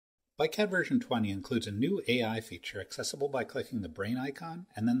BikeCAD version 20 includes a new AI feature accessible by clicking the brain icon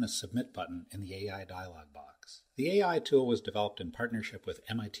and then the Submit button in the AI dialog box. The AI tool was developed in partnership with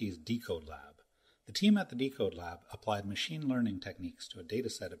MIT's DeCoDE Lab. The team at the DeCoDE Lab applied machine learning techniques to a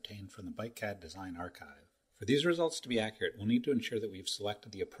dataset obtained from the BikeCAD design archive. For these results to be accurate, we'll need to ensure that we've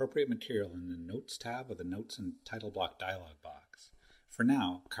selected the appropriate material in the Notes tab of the Notes and Title Block dialog box. For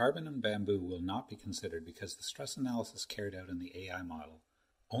now, carbon and bamboo will not be considered because the stress analysis carried out in the AI model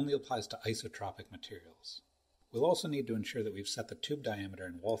only applies to isotropic materials. We'll also need to ensure that we've set the tube diameter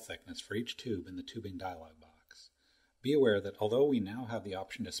and wall thickness for each tube in the tubing dialog box. Be aware that although we now have the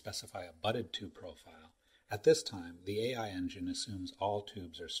option to specify a butted tube profile, at this time the AI engine assumes all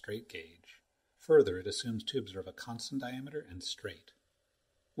tubes are straight gauge. Further, it assumes tubes are of a constant diameter and straight.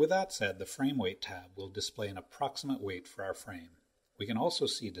 With that said, the frame weight tab will display an approximate weight for our frame. We can also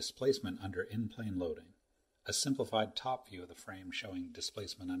see displacement under in-plane loading, a simplified top view of the frame showing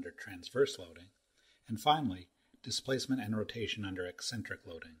displacement under transverse loading, and finally, displacement and rotation under eccentric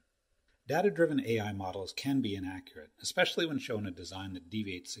loading. Data-driven AI models can be inaccurate, especially when shown a design that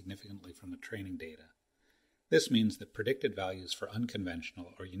deviates significantly from the training data. This means that predicted values for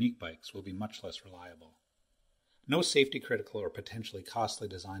unconventional or unique bikes will be much less reliable. No safety-critical or potentially costly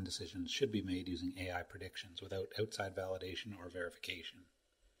design decisions should be made using AI predictions without outside validation or verification.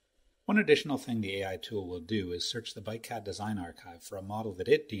 One additional thing the AI tool will do is search the BikeCAD design archive for a model that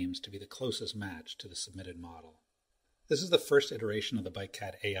it deems to be the closest match to the submitted model. This is the first iteration of the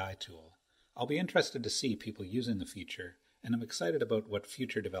BikeCAD AI tool. I'll be interested to see people using the feature, and I'm excited about what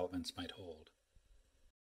future developments might hold.